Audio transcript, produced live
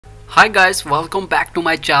Hi guys, welcome back to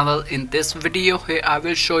my channel. In this video here I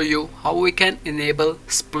will show you how we can enable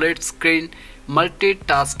split screen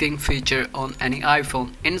multitasking feature on any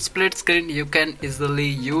iPhone. In split screen you can easily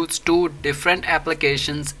use two different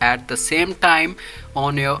applications at the same time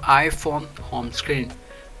on your iPhone home screen.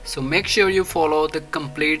 So make sure you follow the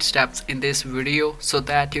complete steps in this video so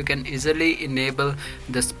that you can easily enable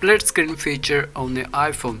the split screen feature on your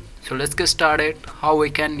iPhone. So let's get started how we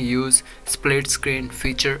can use split screen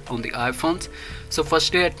feature on the iPhones. So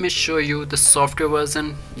firstly let me show you the software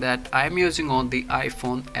version that I am using on the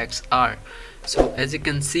iPhone XR. So as you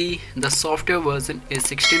can see, the software version is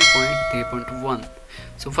 16.3.1.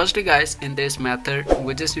 So firstly guys, in this method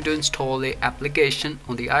we just need to install the application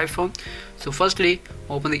on the iPhone. So firstly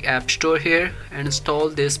open the App Store here and install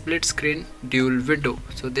this split screen dual window.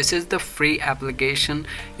 So this is the free application.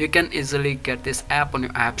 You can easily get this app on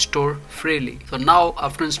your App Store freely. So now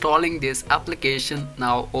after installing this application,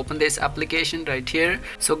 now open this application right here.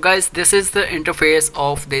 So guys, this is the interface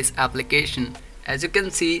of this application. As you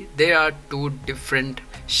can see, there are two different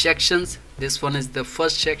sections. This one is the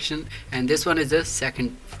first section and this one is the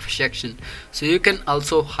second section. So you can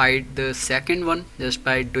also hide the second one just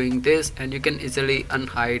by doing this, and you can easily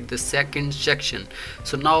unhide the second section.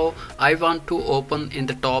 So now I want to open in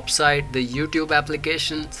the top side the YouTube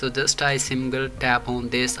application. So just I single tap on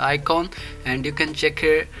this icon and you can check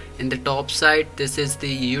here in the top side, this is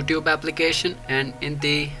the YouTube application, and in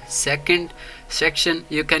the second section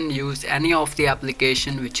you can use any of the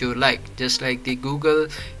application which you like, just like the Google,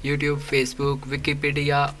 YouTube, Facebook,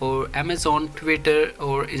 Wikipedia, or Amazon, Twitter,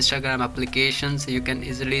 or Instagram applications. You can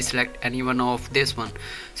easily select any one of this one.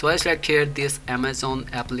 So I select here this Amazon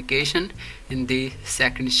application in the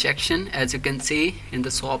second section. As you can see in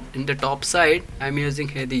the top side I'm using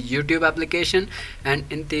here the YouTube application, and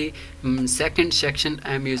in the second section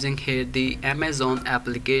I'm using here the Amazon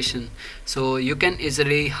application. So you can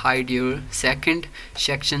easily hide your second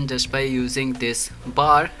section just by using this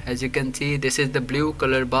bar. As you can see, this is the blue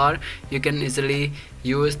color bar. You can easily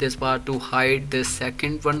use this bar to hide the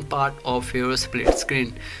second one part of your split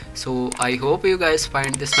screen. So I hope you guys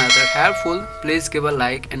find this method helpful. Please give a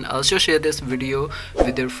like and also share this video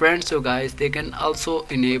with your friends so guys they can also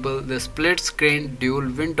enable the split screen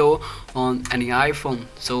dual window on any iPhone.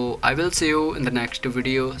 So I will see you in the next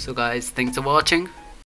video. So guys, thanks for watching.